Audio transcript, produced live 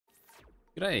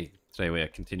G'day. Today we are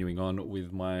continuing on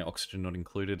with my Oxygen Not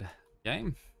Included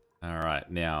game. Alright,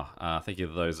 now, thank you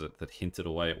to those that hinted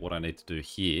away at what I need to do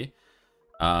here.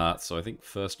 So I think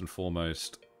first and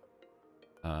foremost,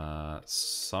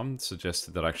 some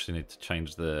suggested that I actually need to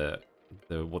change the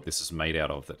what this is made out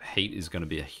of, that heat is going to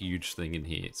be a huge thing in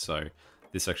here. So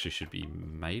this actually should be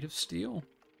made of steel.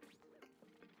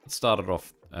 It started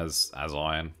off as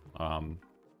iron.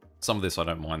 Some of this I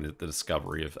don't mind the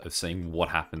discovery of seeing what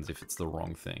happens if it's the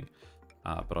wrong thing.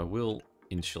 But I will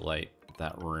insulate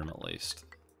that room at least.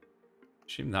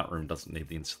 Assume that room doesn't need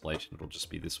the insulation, it'll just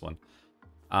be this one.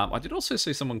 I did also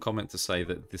see someone comment to say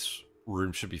that this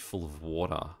room should be full of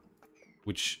water,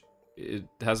 which it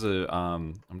has a...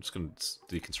 I'm just going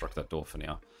to deconstruct that door for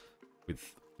now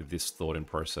with this thought in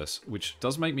process, which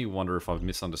does make me wonder if I'm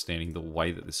misunderstanding the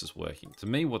way that this is working. To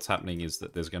me, what's happening is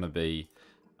that there's going to be...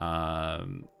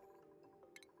 let's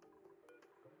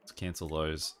cancel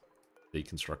those.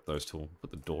 Deconstruct those two,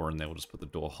 put the door in there, we'll just put the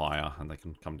door higher and they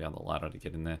can come down the ladder to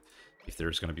get in there if there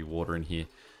is going to be water in here.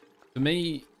 For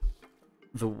me,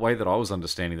 the way that I was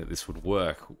understanding that this would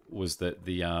work was that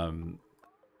the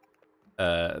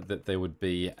that there would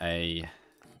be a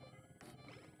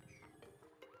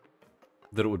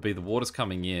that it would be the water's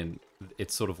coming in,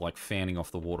 it's sort of like fanning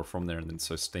off the water from there, and then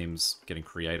so steam's getting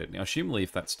created. Now, assumably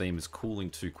if that steam is cooling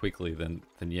too quickly, then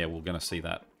yeah, we're going to see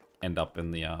that end up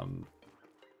in the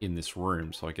in this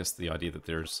room. So I guess the idea that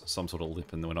there's some sort of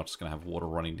lip and we're not just going to have water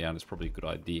running down is probably a good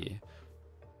idea.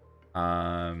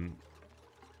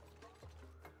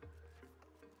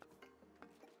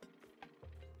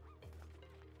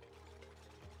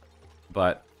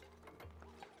 But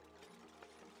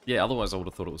yeah, otherwise I would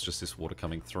have thought it was just this water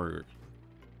coming through.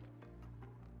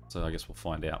 So I guess we'll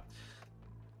find out.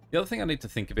 The other thing I need to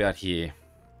think about here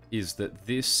is that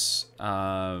this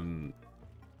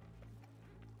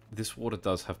this water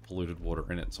does have polluted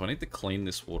water in it, so I need to clean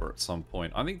this water at some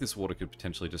point. I think this water could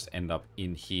potentially just end up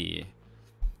in here.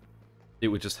 It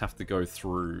would just have to go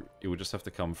through, it would just have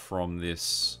to come from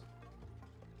this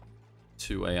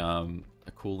to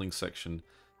a cooling section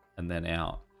and then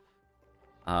out.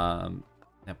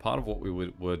 Now part of what we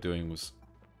were doing was,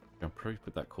 I'll probably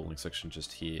put that cooling section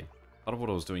just here. Part of what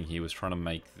I was doing here was trying to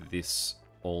make this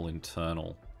all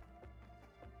internal.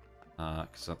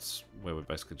 Because that's where we're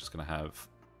basically just going to have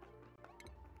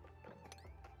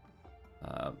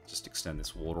just extend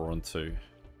this water onto,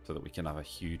 so that we can have a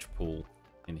huge pool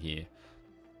in here.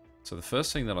 So the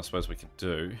first thing that I suppose we could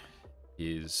do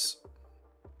is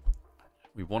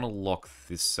we want to lock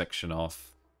this section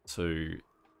off to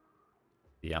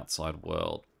the outside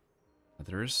world. Now,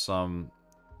 there is some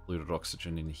polluted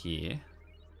oxygen in here.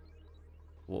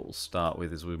 What we'll start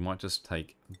with is we might just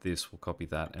take this, we'll copy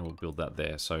that, and we'll build that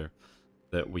there, so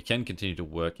that we can continue to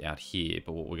work out here,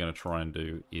 but what we're going to try and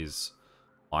do is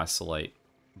isolate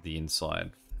the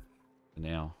inside for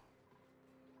now.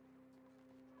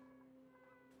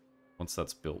 Once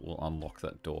that's built, we'll unlock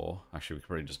that door. Actually, we could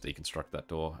probably just deconstruct that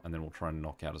door, and then we'll try and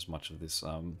knock out as much of this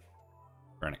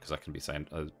granite, because that can be saying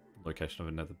a location of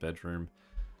another bedroom.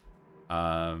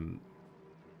 Oh,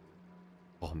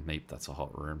 Meep, that's a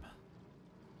hot room.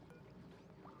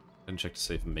 Didn't check to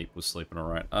see if Meep was sleeping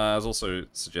alright. I was also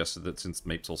suggested that since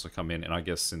Meep's also come in, and I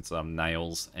guess since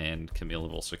Nails and Camille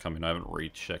have also come in, I haven't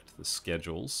rechecked the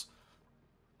schedules.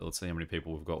 So let's see how many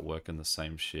people we've got working the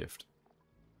same shift.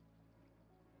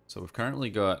 So we've currently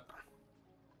got...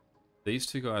 These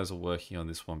two guys are working on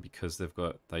this one because they've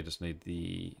got... They just need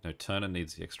the... Turner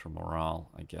needs the extra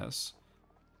morale, I guess.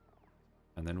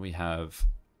 And then we have...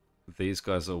 These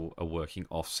guys are working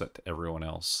offset to everyone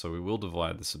else, so we will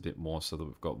divide this a bit more so that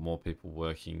we've got more people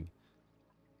working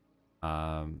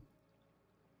in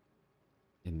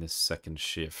this second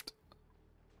shift.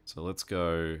 So let's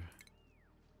go...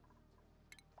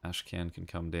 Ashcan can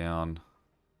come down,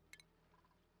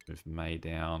 move May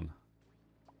down,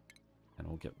 and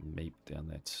we'll get Meep down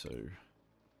there too.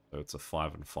 So it's a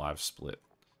 5 and 5 split.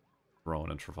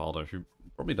 Rowan and Travaldo, who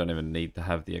probably don't even need to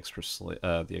have the extra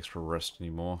rest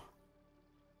anymore.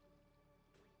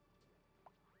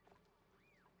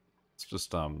 It's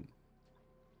just could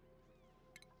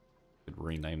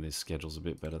rename these schedules a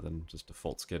bit better than just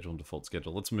default schedule and default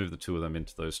schedule. Let's move the two of them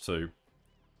into those two.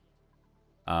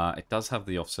 It does have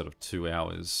the offset of 2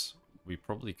 hours. We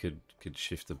probably could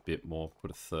shift a bit more,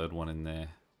 put a third one in there.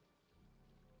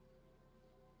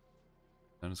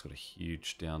 Turner's got a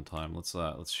huge downtime.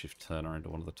 Let's shift Turner into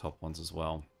one of the top ones as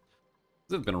well.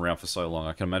 They've been around for so long,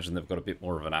 I can imagine they've got a bit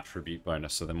more of an attribute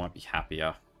bonus, so they might be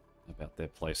happier about their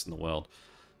place in the world.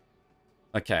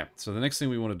 Okay, so the next thing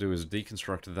we want to do is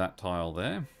deconstruct that tile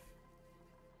there.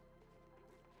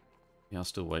 We are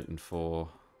still waiting for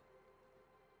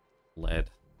lead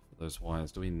for those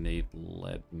wires. Do we need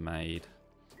lead made?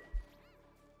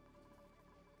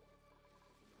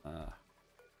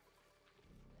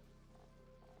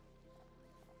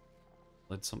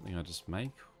 Lead something I just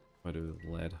make? What do I do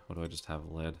with lead? Or do I just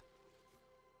have lead?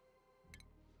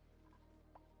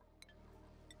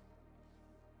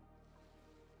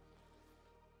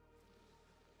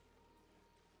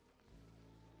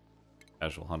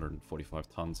 Casual 145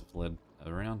 tons of lead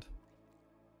around.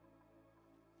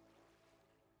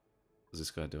 What's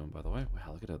this guy doing, by the way?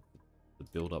 Wow, look at it, the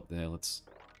build up there. Let's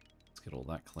get all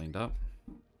that cleaned up.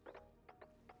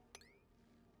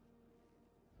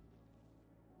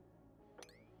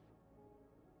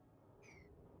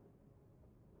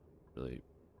 Really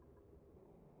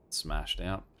smashed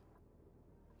out.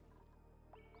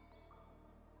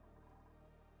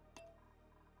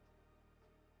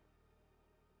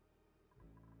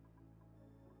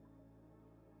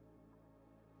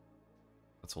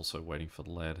 That's also waiting for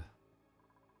lead.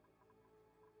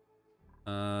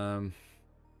 I'm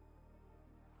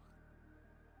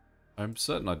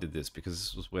certain I did this because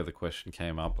this was where the question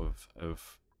came up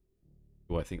of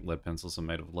do I think lead pencils are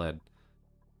made of lead?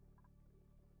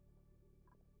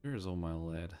 Where is all my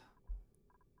lead?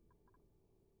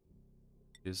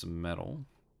 Here's a metal.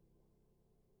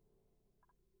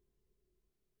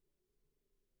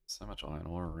 So much iron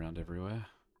ore around everywhere.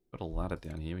 Got a ladder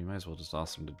down here. We may as well just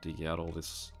ask them to dig out all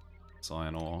this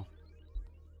iron ore.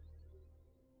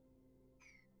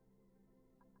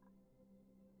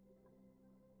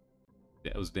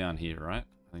 Yeah, it was down here, right?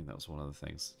 I think that was one of the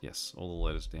things. Yes, all the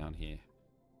lead is down here.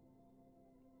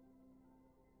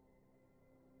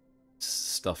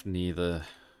 Stuff near the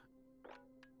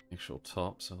actual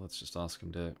top, so let's just ask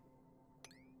them to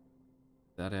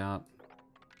that out,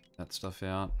 that stuff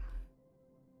out.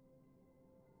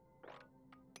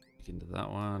 Into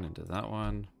that one, into that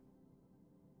one.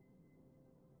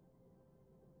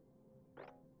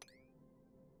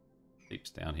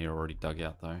 Heaps down here already dug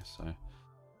out though, so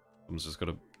someone's just got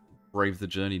to brave the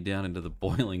journey down into the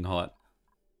boiling hot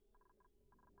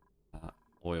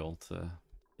oil to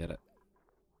get it.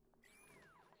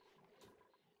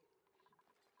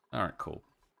 Alright, cool.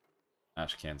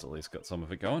 Ash can's at least got some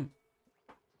of it going.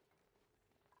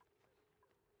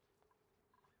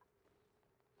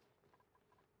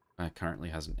 Currently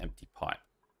has an empty pipe.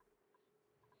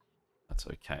 That's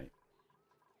okay.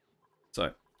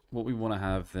 So, what we want to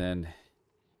have then...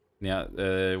 Now,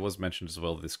 it was mentioned as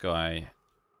well, this guy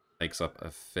takes up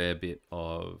a fair bit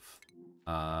of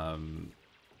power.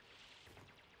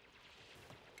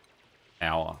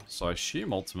 So I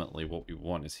assume ultimately what we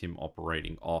want is him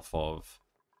operating off of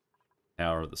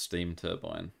power of the steam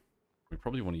turbine. We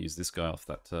probably want to use this guy off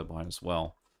that turbine as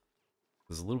well.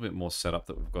 There's a little bit more setup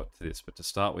that we've got to this, but to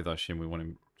start with, I assume we want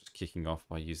him just kicking off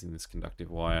by using this conductive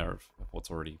wire of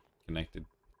what's already connected.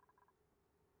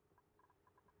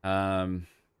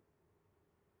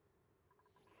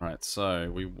 Right, so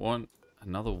we want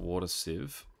another water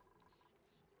sieve.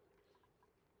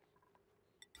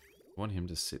 We want him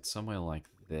to sit somewhere like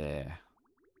there.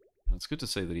 And it's good to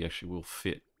see that he actually will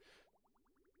fit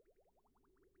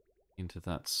into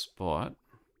that spot.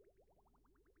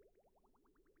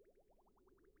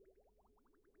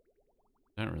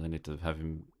 Don't really need to have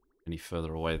him any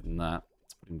further away than that.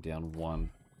 Let's put him down one.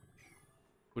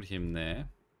 Put him there.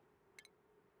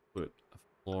 Put a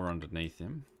floor underneath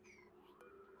him.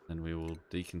 Then we will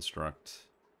deconstruct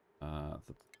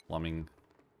the plumbing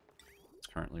that's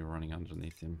currently running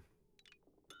underneath him.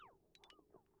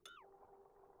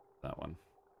 That one.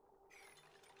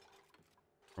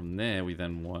 From there, we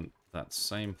then want that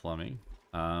same plumbing.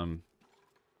 I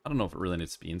don't know if it really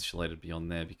needs to be insulated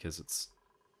beyond there because it's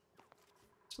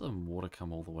still having water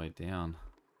come all the way down.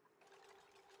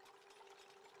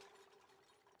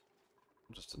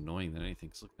 Just annoying than anything.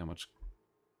 Cause look how much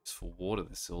useful water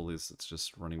this all is. It's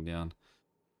just running down.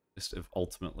 Just if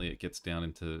ultimately it gets down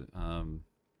into some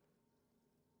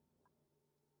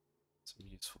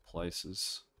useful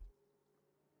places.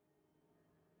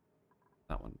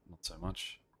 That one, not so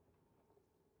much.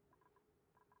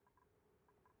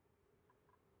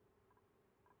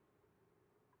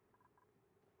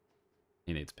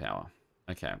 He needs power.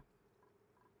 Okay.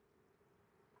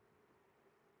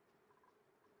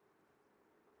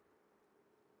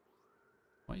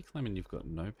 Why are you claiming you've got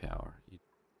no power? You're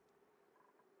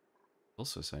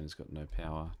also saying he's got no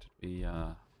power. Did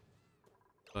I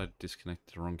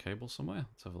disconnect the wrong cable somewhere?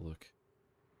 Let's have a look.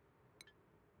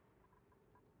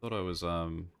 Thought I was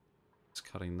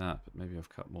just cutting that, but maybe I've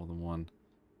cut more than one.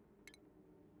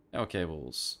 Our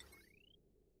cables.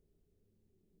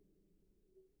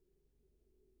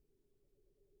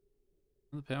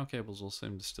 The power cables all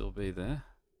seem to still be there.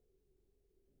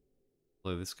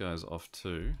 Although this guy's off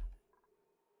too.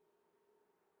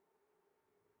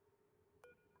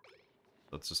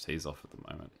 That's just he's off at the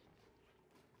moment.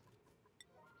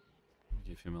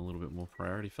 Give him a little bit more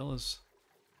priority, fellas.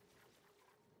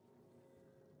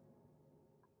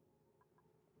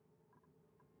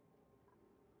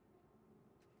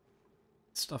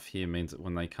 Stuff here means that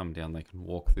when they come down, they can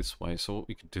walk this way. So what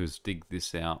we could do is dig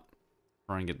this out,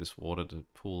 try and get this water to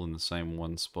pool in the same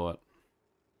one spot.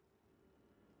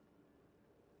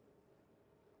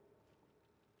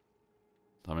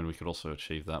 I mean, we could also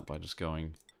achieve that by just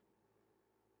going,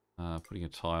 putting a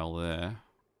tile there,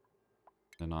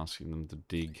 and asking them to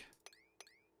dig.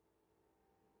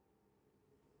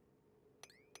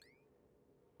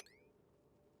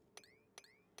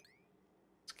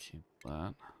 Let's keep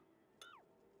that.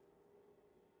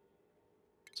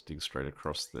 Let's dig straight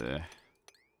across there.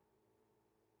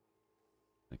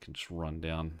 They can just run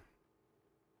down.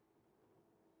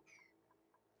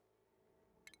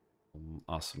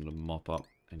 Ask them to mop up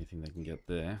anything they can get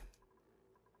there.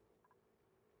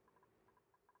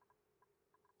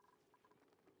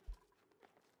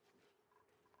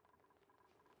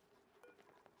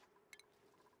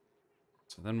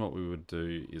 So then what we would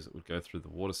do is it would go through the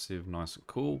water sieve nice and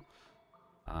cool.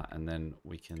 And then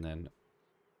we can then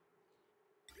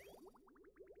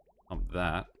pump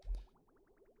that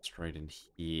straight in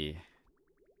here. I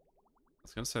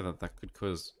was going to say that that could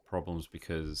cause problems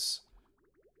because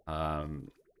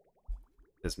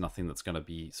there's nothing that's going to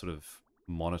be sort of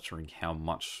monitoring how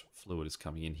much fluid is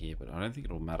coming in here, but I don't think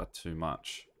it'll matter too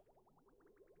much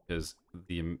because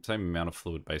the same amount of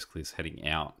fluid basically is heading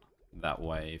out that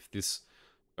way. If this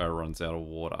guy runs out of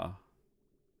water,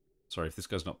 sorry, if this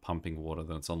guy's not pumping water,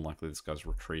 then it's unlikely this guy's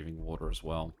retrieving water as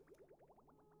well.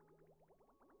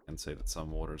 You can see that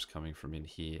some water is coming from in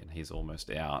here and he's almost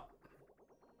out.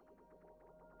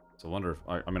 So I wonder if,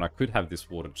 I mean, I could have this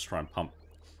water just try and pump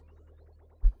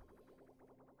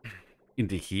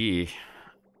into here,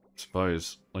 I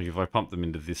suppose. Like if I pump them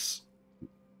into this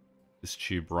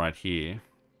tube right here,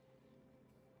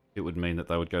 it would mean that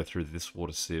they would go through this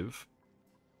water sieve.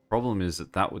 Problem is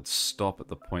that that would stop at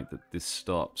the point that this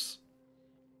stops.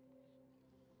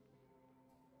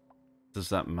 Does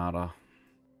that matter?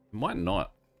 It might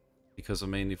not. Because, I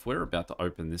mean, if we're about to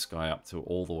open this guy up to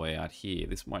all the way out here,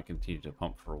 this might continue to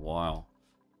pump for a while.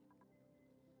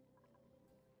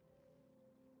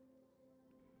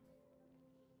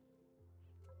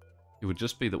 It would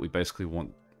just be that we basically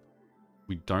want...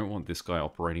 We don't want this guy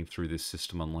operating through this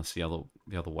system unless the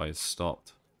other way is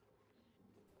stopped.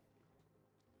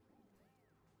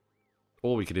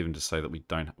 Or we could even just say that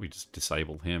we just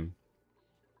disable him.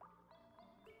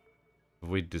 If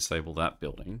we disable that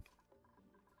building,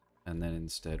 and then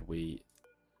instead we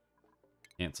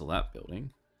cancel that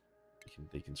building, we can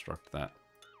deconstruct that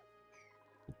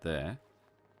there.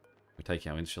 We take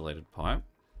our insulated pipe,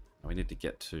 and we need to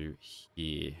get to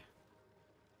here.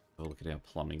 Have a look at our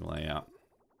plumbing layout.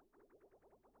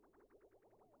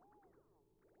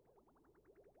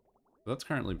 That's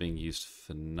currently being used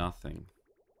for nothing.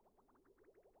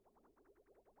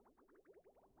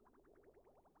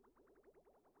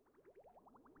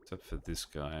 Except for this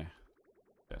guy.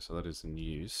 Okay, so that is in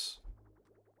use.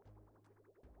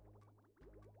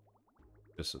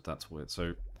 Just that that's weird.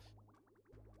 So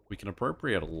we can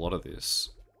appropriate a lot of this.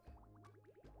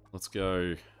 Let's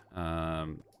go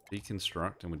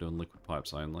deconstruct, and we're doing liquid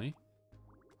pipes only.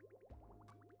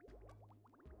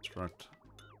 Construct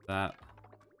that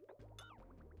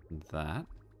and that.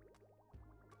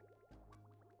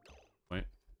 Wait,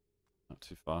 not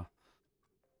too far.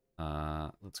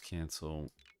 Let's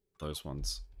cancel those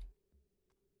ones.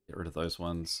 Get rid of those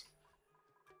ones.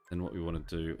 Then what we want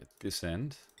to do at this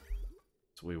end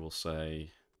is we will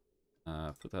say,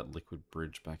 put that liquid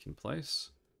bridge back in place.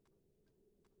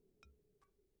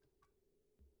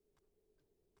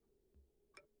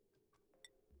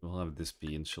 We'll have this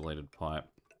be insulated pipe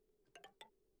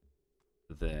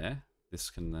there.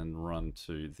 This can then run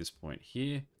to this point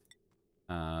here.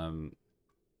 Doesn't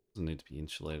need to be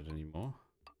insulated anymore.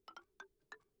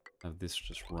 Have this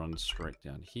just run straight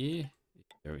down here,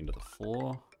 go into the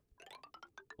floor,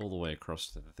 all the way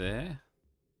across to there.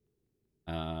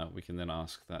 We can then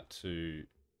ask that to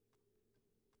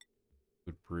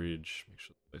liquid bridge, make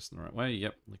sure it's facing the right way.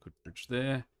 Yep, liquid bridge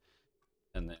there,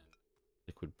 and then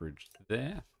liquid bridge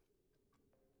there.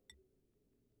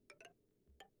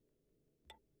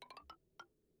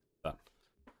 Done.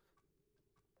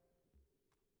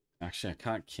 Actually, I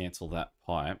can't cancel that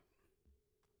pipe,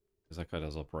 because that guy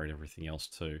does operate everything else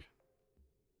too.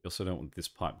 We also don't want this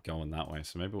pipe going that way,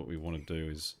 so maybe what we want to do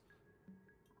is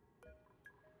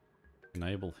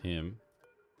enable him,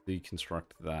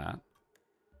 deconstruct that.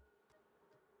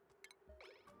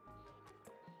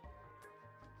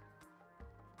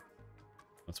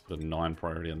 Let's put a 9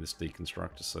 priority on this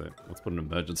deconstructor, so let's put an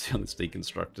emergency on this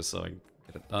deconstructor so I can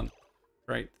get it done.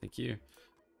 Great, thank you.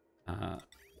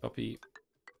 Copy,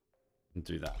 and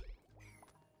do that.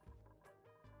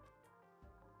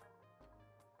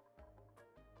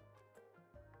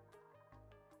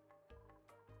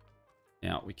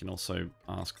 Now, we can also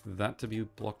ask that to be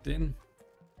blocked in.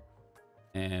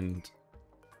 And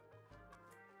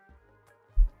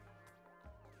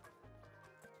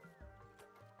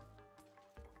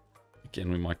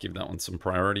again, we might give that one some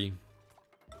priority.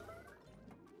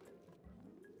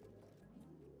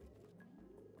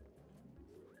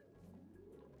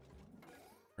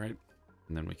 Great.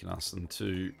 And then we can ask them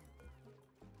to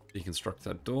deconstruct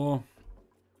that door.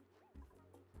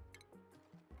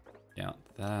 Count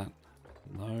that.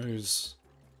 Those.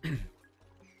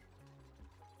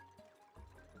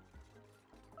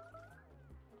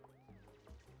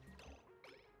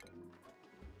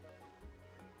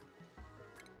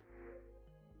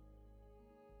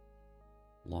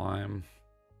 Lime.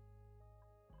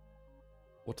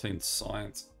 14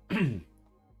 science.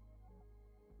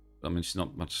 I mean, she's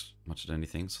not much at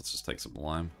anything, so let's just take some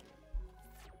lime.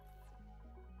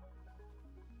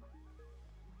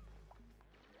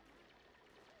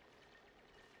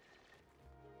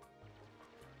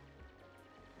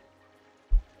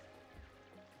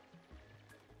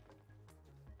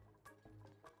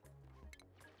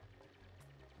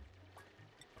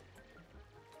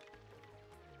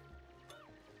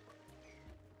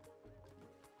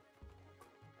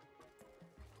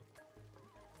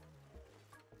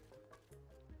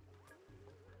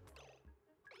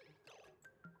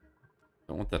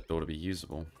 Don't want that door to be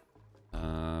usable.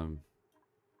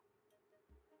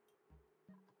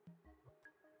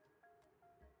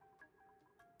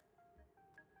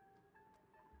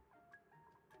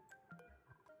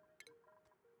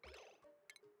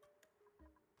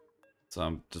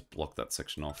 So just block that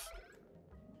section off.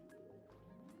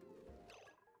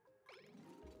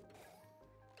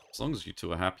 As long as you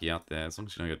two are happy out there, as long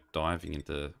as you don't go diving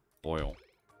into oil.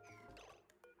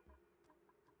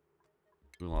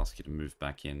 We'll ask you to move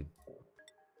back in.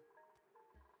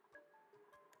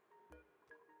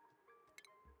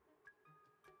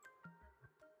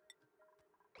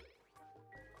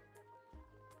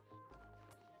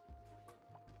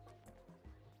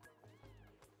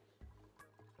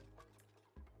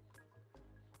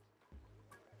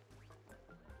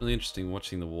 Really interesting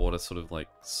watching the water sort of like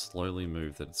slowly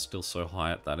move, that it's still so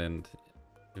high at that end,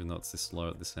 even though it's this low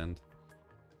at this end.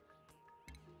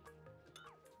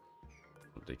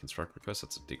 Deconstruct request,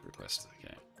 that's a dig request,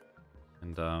 okay.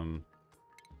 And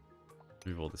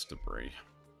move all this debris.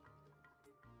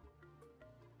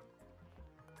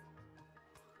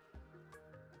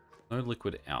 No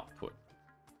liquid output.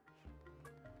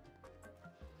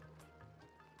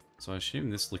 So I assume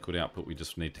this liquid output, we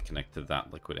just need to connect to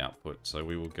that liquid output. So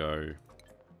we will go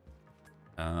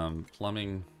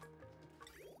plumbing.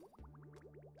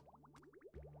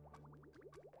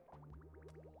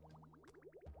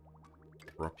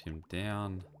 Drop him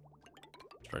down,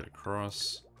 straight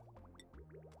across.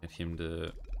 Get him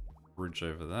to bridge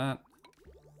over that.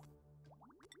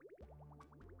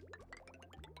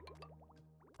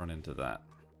 Run into that.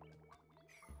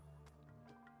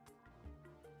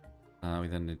 We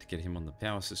then need to get him on the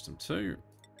power system too.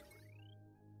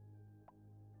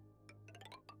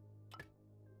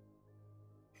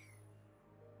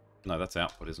 No, that's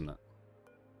output, isn't it?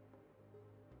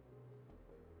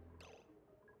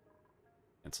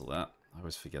 Cancel that. I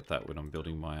always forget that when I'm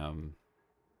building my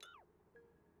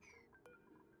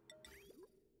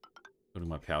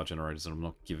power generators and I'm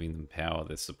not giving them power,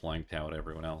 they're supplying power to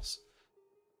everyone else.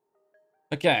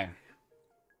 Okay.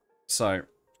 So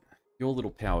your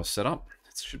little power setup,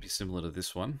 it should be similar to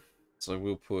this one. So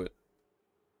we'll put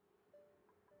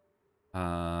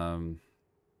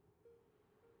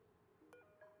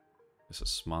it's a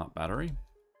smart battery.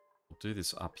 We'll do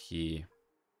this up here.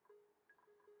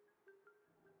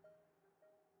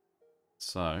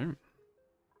 So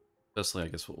firstly, I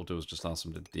guess what we'll do is just ask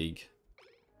them to dig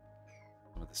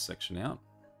some of this section out.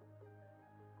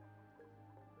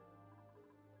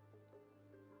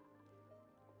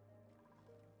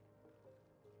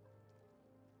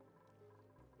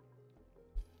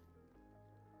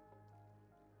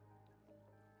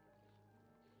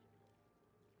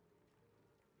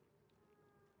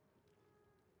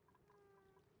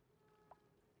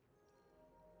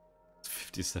 It's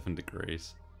 57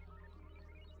 degrees.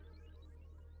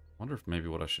 I wonder if maybe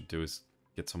what I should do is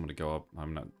get someone to go up.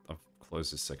 I've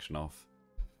closed this section off.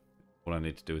 What I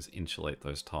need to do is insulate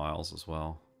those tiles as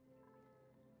well.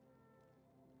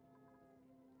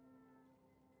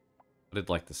 I did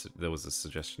like this. There was a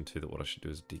suggestion too that what I should do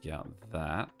is dig out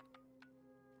that.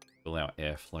 Allow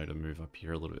airflow to move up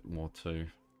here a little bit more too.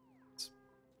 It's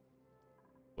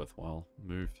worthwhile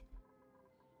move.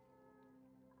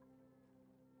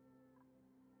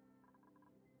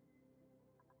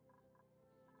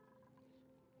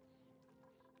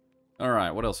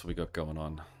 Alright, what else have we got going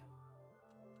on?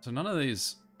 So none of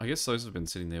these... I guess those have been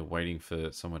sitting there waiting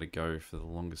for somewhere to go for the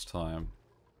longest time.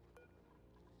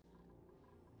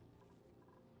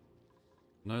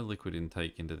 No liquid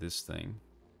intake into this thing.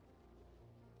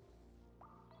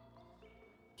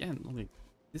 Again, like,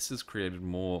 this has created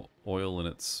more oil in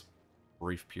its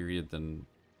brief period than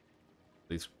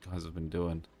these guys have been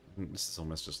doing. This is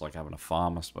almost just like having a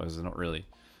farm, I suppose. They're not really...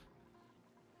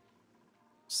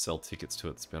 Sell tickets to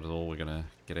it, that's about all we're going to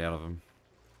get out of them.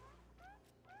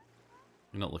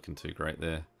 You're not looking too great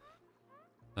there.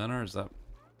 Turner, is that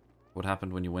what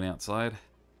happened when you went outside?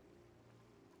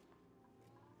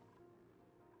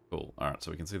 Cool. Alright, so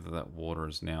we can see that that water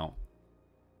is now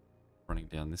running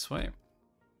down this way.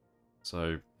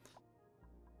 So,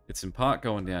 it's in part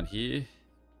going down here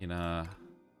in a...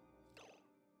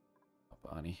 Oh,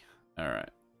 Barney. Alright.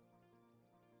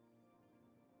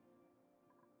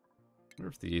 I wonder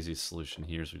if the easiest solution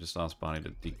here is we just ask Barney to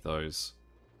dig those.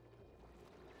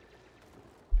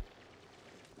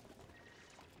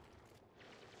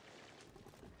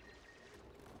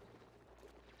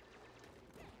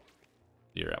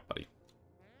 You're out, buddy.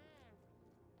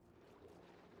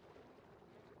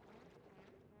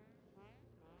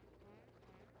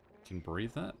 Can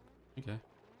breathe that? Okay.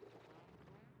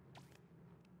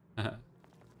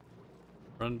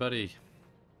 Run, buddy.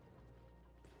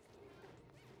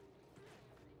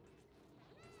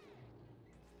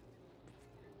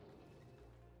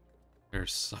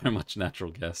 There's so much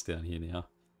natural gas down here now.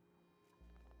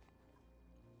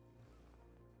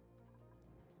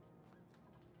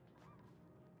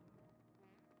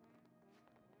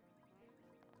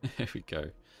 There we go.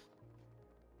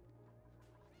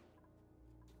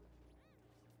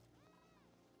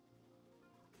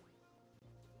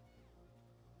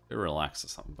 Go relax or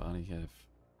something, Barney. Yeah,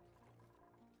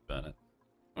 burn it.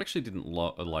 I actually didn't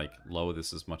lower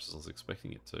this as much as I was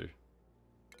expecting it to.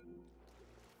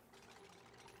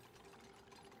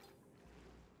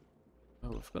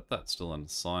 Oh, we've got that still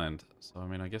unsigned. So, I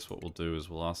mean, I guess what we'll do is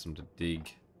we'll ask them to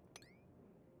dig.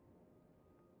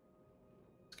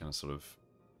 It's going to sort of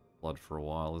flood for a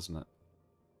while, isn't it?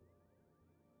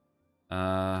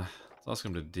 Let's ask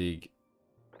them to dig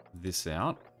this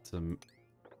out to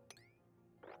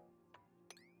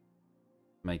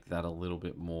make that a little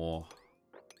bit more...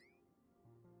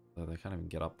 So they can't even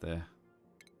get up there.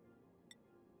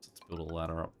 So let's build a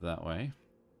ladder up that way.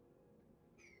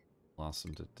 We'll ask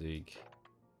them to dig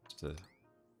to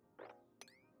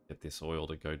get this oil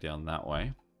to go down that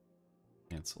way.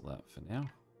 Cancel that for now.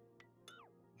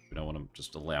 We don't want to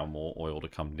just allow more oil to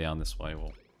come down this way.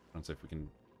 Well, let's see if we can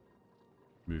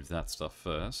move that stuff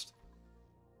first.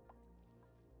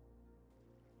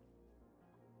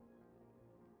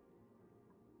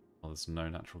 Well, there's no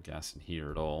natural gas in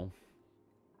here at all.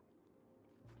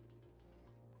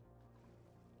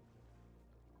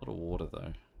 A lot of water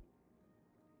though.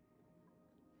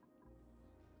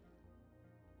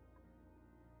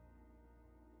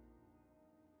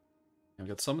 I've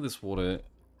got some of this water,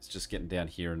 it's just getting down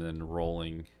here and then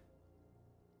rolling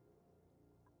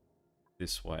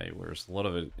this way, whereas a lot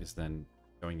of it is then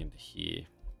going into here.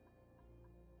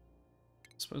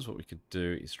 I suppose what we could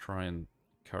do is try and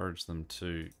encourage them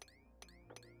to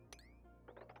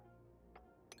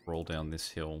roll down this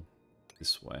hill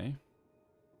this way.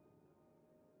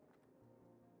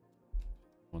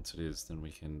 Once it is, then we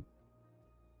can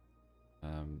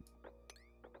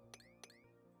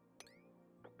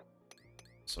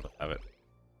sort of have it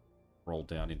roll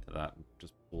down into that and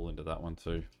just pull into that one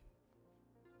too.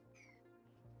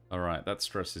 Alright, that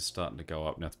stress is starting to go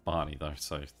up. Now it's Barney though,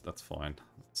 so that's fine.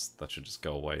 That should just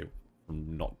go away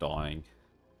from not dying.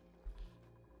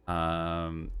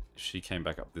 She came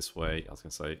back up this way. I was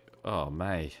going to say, oh,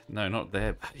 May. No, not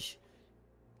there, buddy.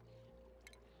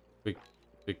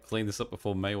 We clean this up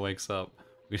before May wakes up.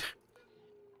 We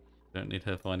don't need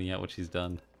her finding out what she's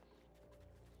done.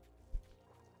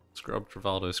 Scrub,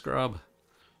 Travaldo, scrub.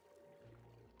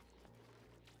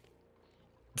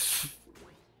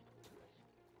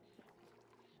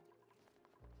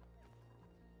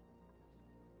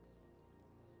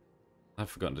 I've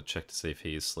forgotten to check to see if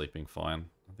he is sleeping fine.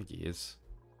 I think he is.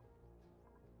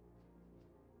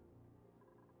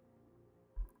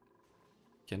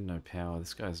 Again, no power.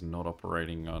 This guy's not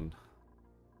operating on...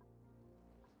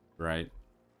 Great.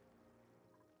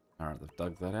 Alright, they've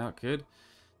dug that out. Good.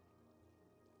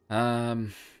 So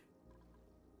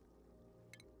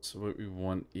what we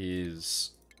want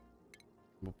is...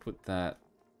 We'll put that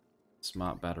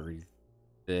smart battery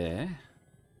there.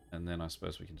 And then I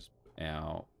suppose we can just put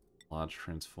our large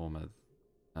transformer...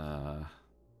 Yeah,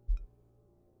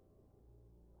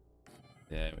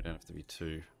 we don't have to be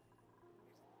too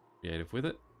creative with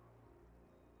it.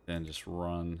 Then just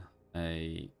run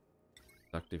a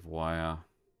conductive wire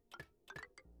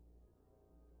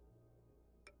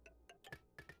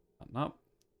button up.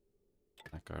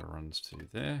 That guy runs to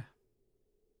there.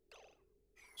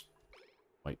 Just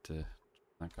wait to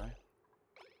that guy.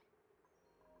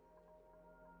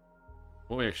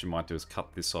 What we actually might do is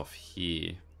cut this off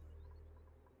here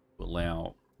to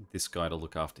allow this guy to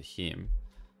look after him.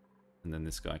 And then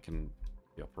this guy can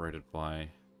be operated by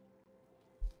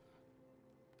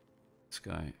this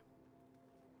guy.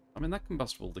 I mean, that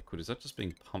combustible liquid, is that just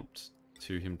being pumped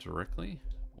to him directly?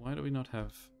 Why do we not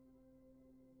have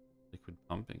liquid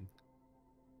pumping?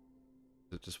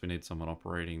 Is it just we need someone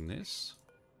operating this?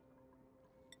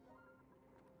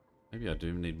 Maybe I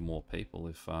do need more people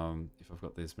if I've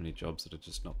got these many jobs that are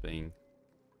just not being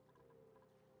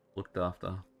looked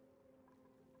after.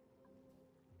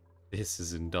 This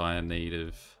is in dire need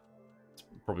of... It's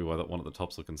probably why that one at the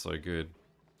top's looking so good.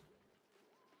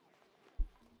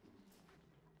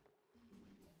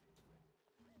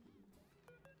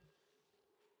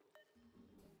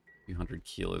 A few hundred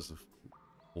kilos of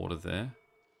water there.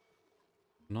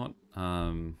 Not,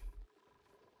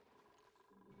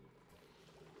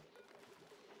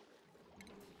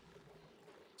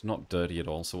 it's not dirty at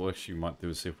all, so what actually we might do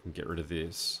is see if we can get rid of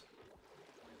this.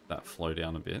 That flow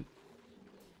down a bit.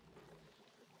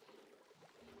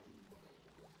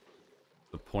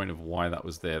 The point of why that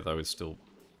was there, though, is still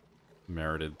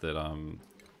merited that,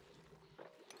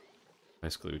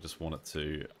 basically we just want it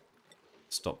to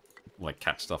stop, like,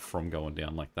 catch stuff from going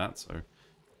down like that, so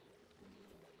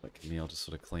let Camille just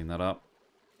sort of clean that up.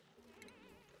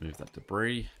 Move that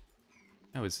debris.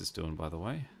 How is this doing, by the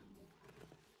way?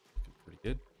 Looking pretty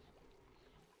good.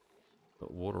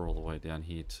 Got water all the way down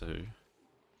here, too.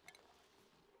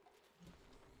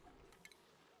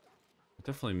 I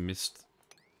definitely missed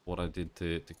what I did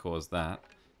to cause that.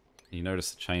 You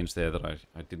notice the change there that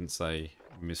I didn't say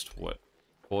missed what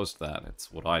caused that.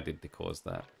 It's what I did to cause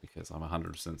that, because I'm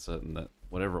 100% certain that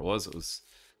whatever it was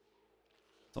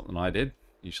something I did.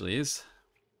 Usually is.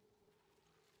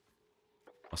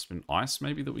 Must have been ice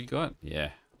maybe that we got. Yeah,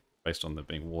 based on there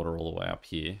being water all the way up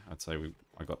here, I'd say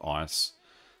I got ice.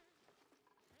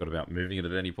 Got about moving it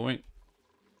at any point.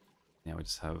 Now we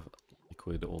just have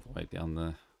liquid all the way down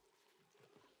the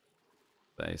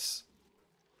base.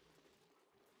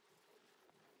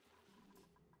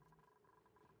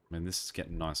 I mean, this is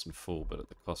getting nice and full, but at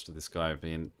the cost of this guy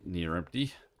being near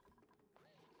empty.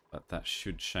 But that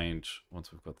should change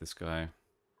once we've got this guy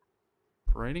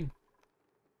operating.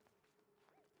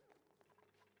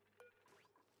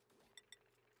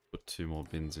 Put 2 more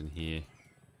bins in here.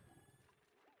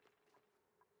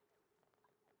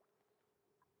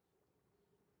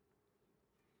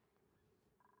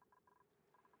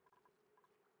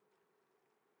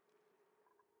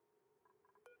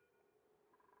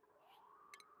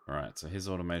 Alright, so his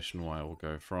automation wire will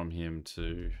go from him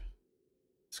to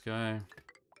this guy.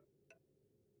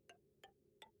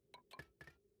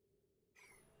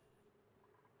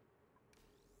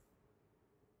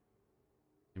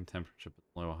 Room temperature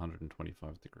below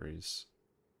 125 degrees.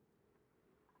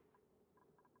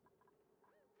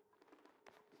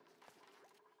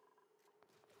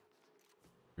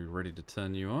 Are we ready to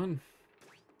turn you on?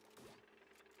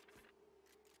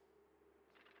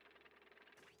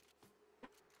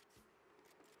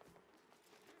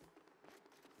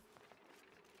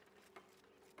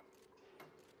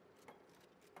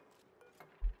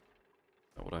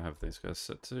 What I have these guys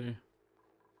set to.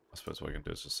 I suppose what I can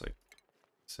do is just say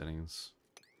settings.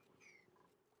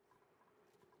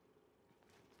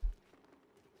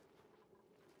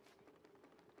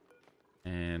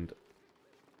 And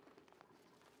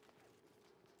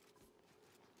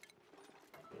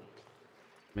I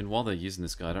mean, while they're using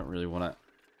this guy, I don't really want to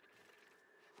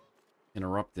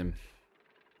interrupt them.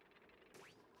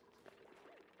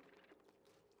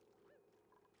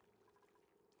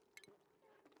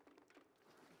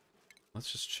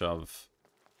 Let's just shove.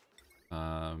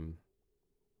 Let's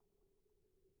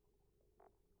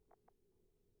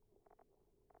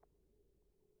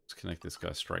connect this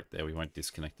guy straight there. We won't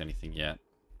disconnect anything yet.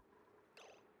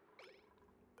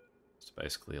 Just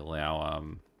basically allow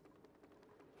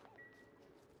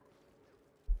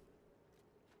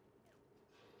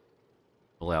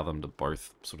allow them to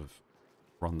both sort of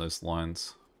run those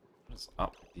lines. What is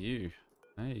up with you?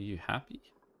 Hey, are you happy?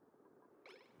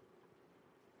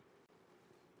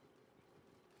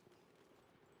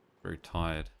 Very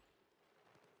tired.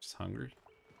 She's hungry.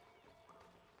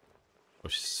 Or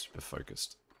she's super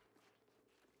focused.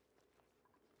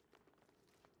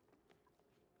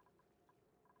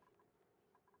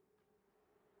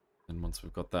 And once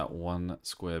we've got that one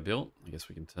square built, I guess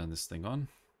we can turn this thing on.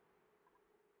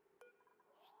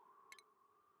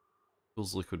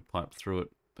 Pulls liquid pipe through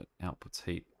it, but outputs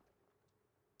heat.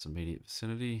 Its immediate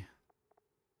vicinity.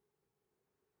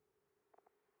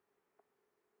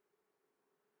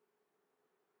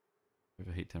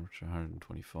 Overheat temperature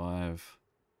 125.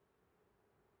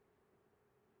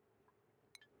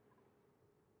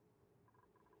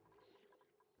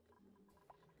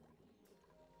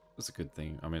 That's a good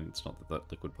thing. I mean, it's not that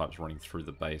that liquid pipe's running through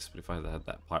the base, but if I had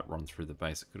that pipe run through the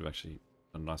base, it could have actually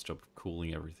done a nice job of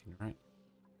cooling everything, right?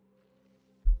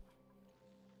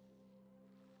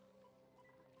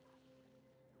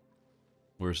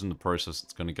 Whereas in the process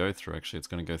it's going to go through, actually, it's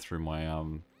going to go through my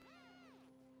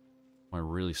my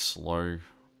really slow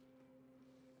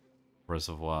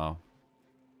reservoir.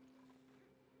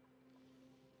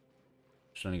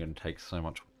 It's only going to take so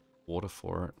much water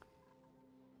for it.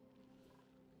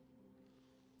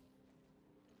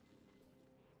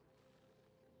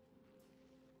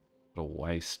 What a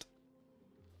waste.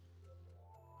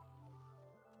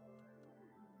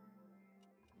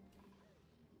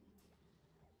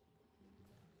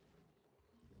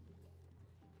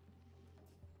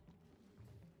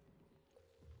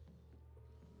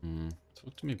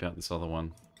 Talk to me about this other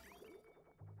one.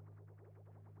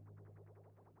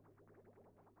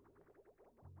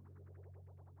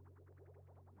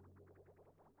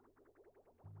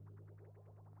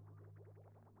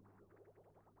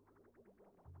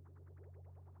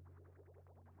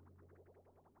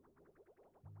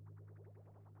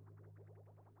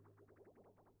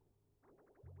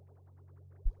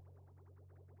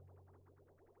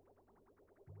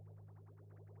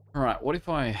 Alright, what if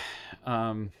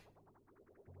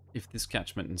if this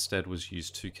catchment instead was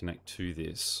used to connect to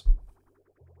this,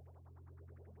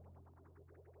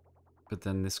 but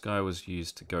then this guy was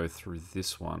used to go through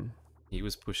this one. He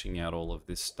was pushing out all of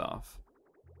this stuff.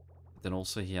 But then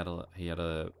also he had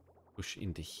a push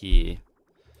into here.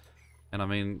 And I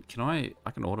mean, I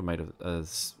can automate a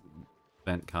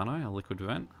vent, can't I? A liquid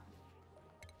vent?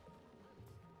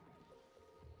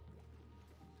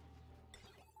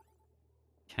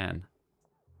 Can.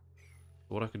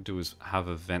 What I could do is have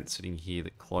a vent sitting here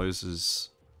that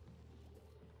closes.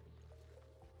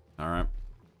 Alright.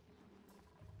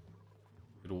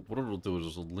 What it'll do is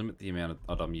it'll limit the amount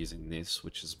that I'm using this,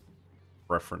 which is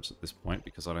preference at this point,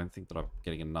 because I don't think that I'm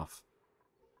getting enough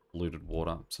polluted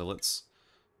water. So let's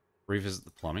revisit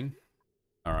the plumbing.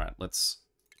 Alright, let's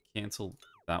cancel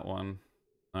that one.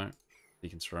 No.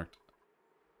 Deconstruct.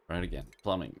 Try it again.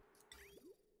 Plumbing.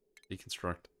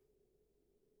 Deconstruct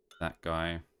that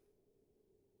guy.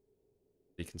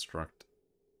 Deconstruct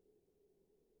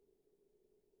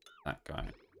that guy.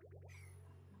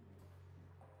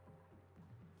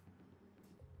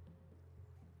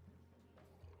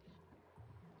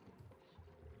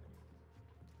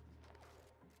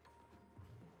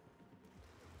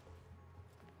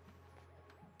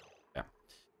 Yeah.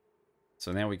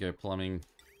 So now we go plumbing.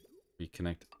 We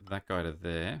connect that guy to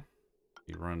there.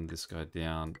 We run this guy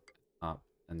down, up,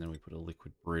 and then we put a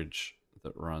liquid bridge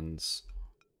that runs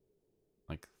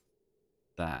like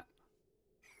that.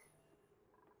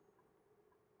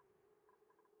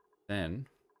 Then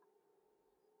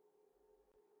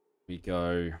we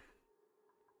go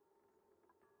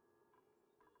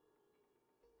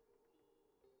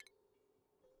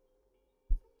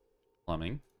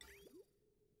plumbing.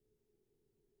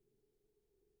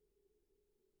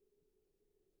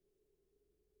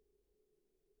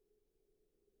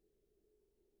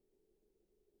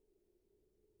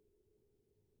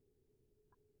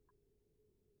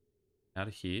 Out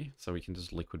of here, so we can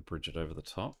just liquid bridge it over the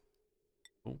top.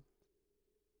 Cool.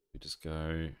 We just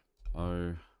go,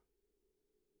 oh.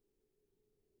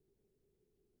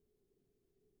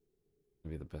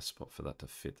 Maybe the best spot for that to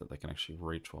fit that they can actually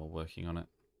reach while working on it.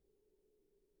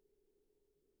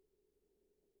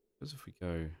 Because if we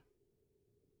go...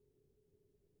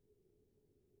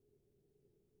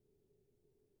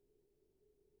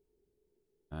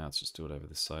 let's just do it over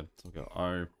this side. So we'll go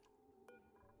O.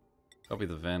 Copy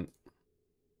the vent.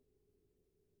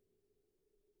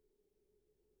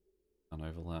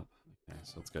 Unoverlap. Okay,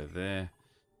 so let's go there.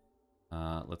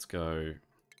 Let's go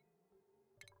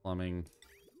plumbing.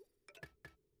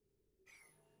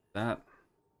 That.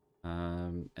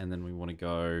 and then we want to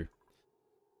go...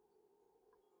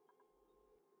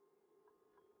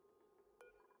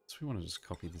 So we want to just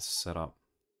copy this setup.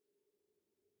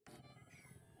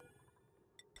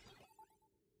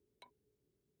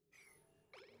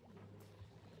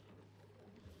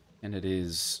 And it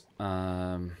is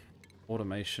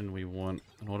automation. We want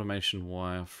an automation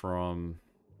wire from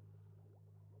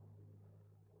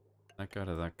that guy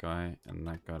to that guy, and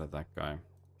that guy to that guy.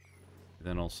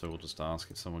 Then also we'll just ask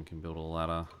if someone can build a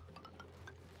ladder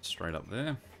straight up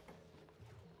there.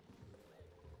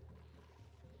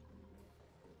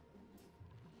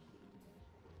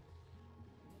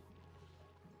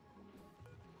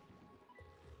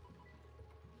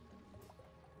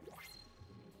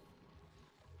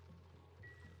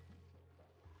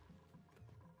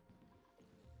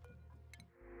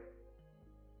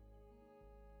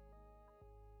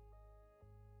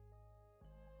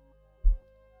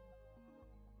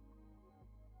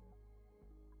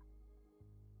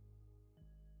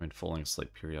 I mean, falling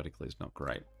asleep periodically is not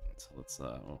great. So let's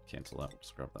we'll cancel that. We'll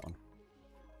just grab that one.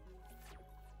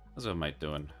 How's our mate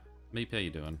doing? Meep, how you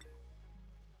doing?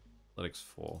 Athletics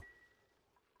 4.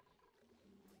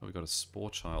 Oh, we got a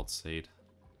Spore Child seed.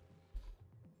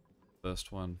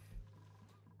 First one.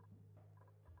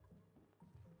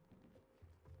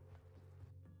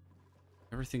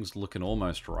 Everything's looking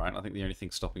almost right. I think the only thing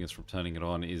stopping us from turning it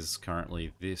on is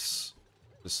currently this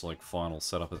like final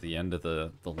setup at the end of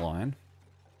the line.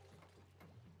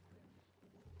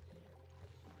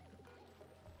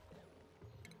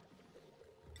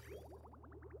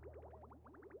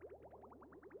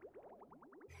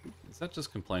 Is that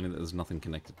just complaining that there's nothing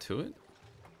connected to it?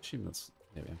 I assume that's...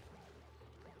 There we go.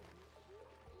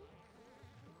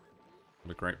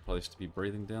 What a great place to be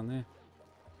breathing down there.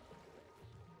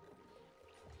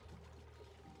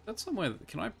 That's somewhere...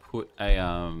 Can I put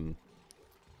a...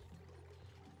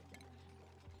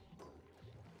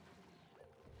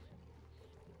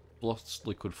 blocks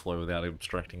liquid flow without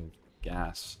abstracting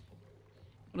gas?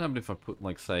 What happened if I put,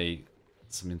 like, say,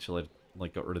 some insulated...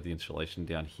 Like, got rid of the insulation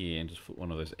down here and just put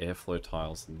one of those airflow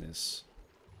tiles in this?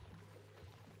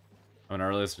 I mean, I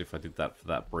realized that if I did that for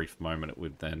that brief moment, it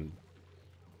would then...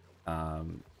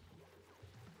 what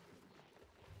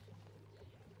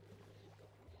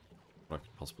I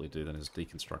could possibly do then is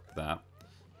deconstruct that.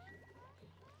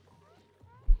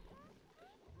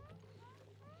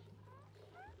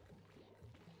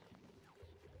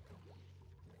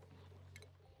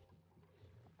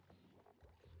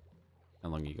 How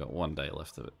long you got? 1 day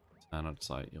left of it. And I'd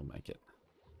say you'll make it.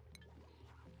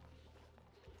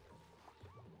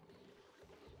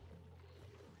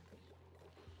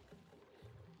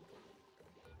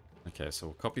 Okay, so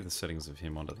we'll copy the settings of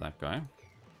him onto that guy.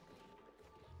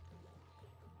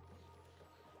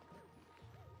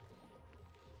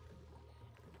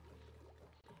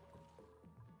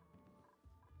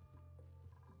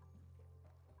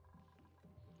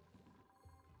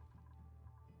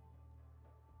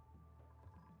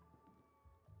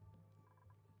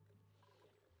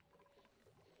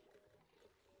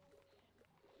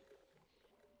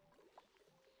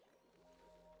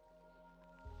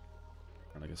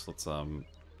 And I guess let's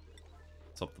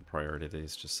up the priority of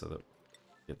these just so that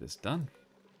we get this done.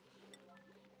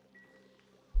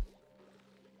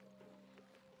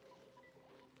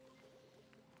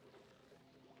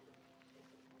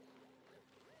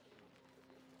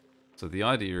 So the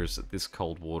idea is that this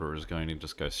cold water is going to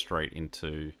just go straight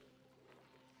into...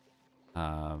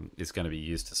 is going to be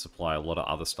used to supply a lot of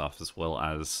other stuff as well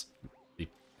as be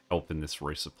help in this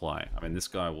resupply. I mean, this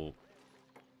guy will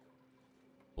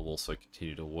also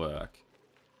continue to work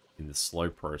in the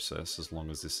slow process as long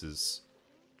as this is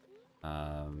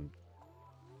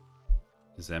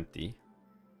empty.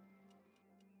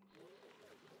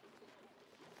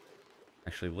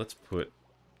 Actually, let's put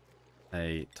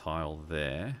a tile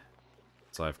there.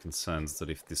 So I have concerns that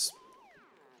if this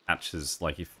hatches,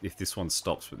 like if this one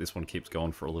stops but this one keeps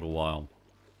going for a little while,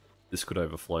 this could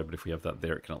overflow, but if we have that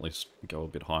there, it can at least go a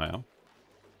bit higher.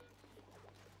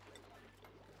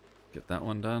 Get that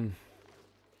one done.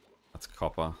 That's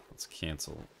copper. Let's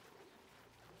cancel.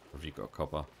 Or have you got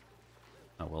copper?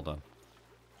 Oh, well done.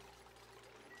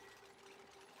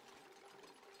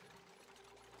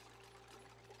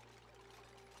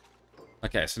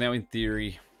 Okay, so now in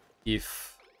theory,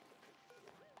 if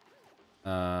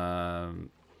that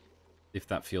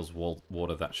feels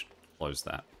water, that should close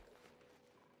that.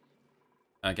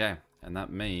 Okay, and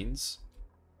that means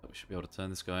that we should be able to turn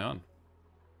this guy on.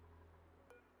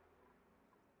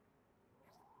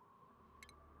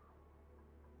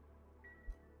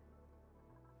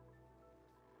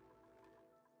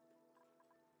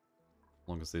 As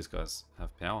long as these guys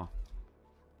have power.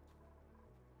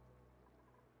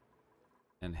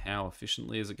 And how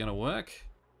efficiently is it going to work?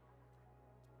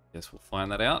 Guess we'll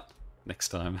find that out next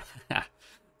time.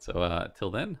 So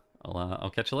till then,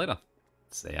 I'll catch you later.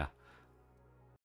 See ya.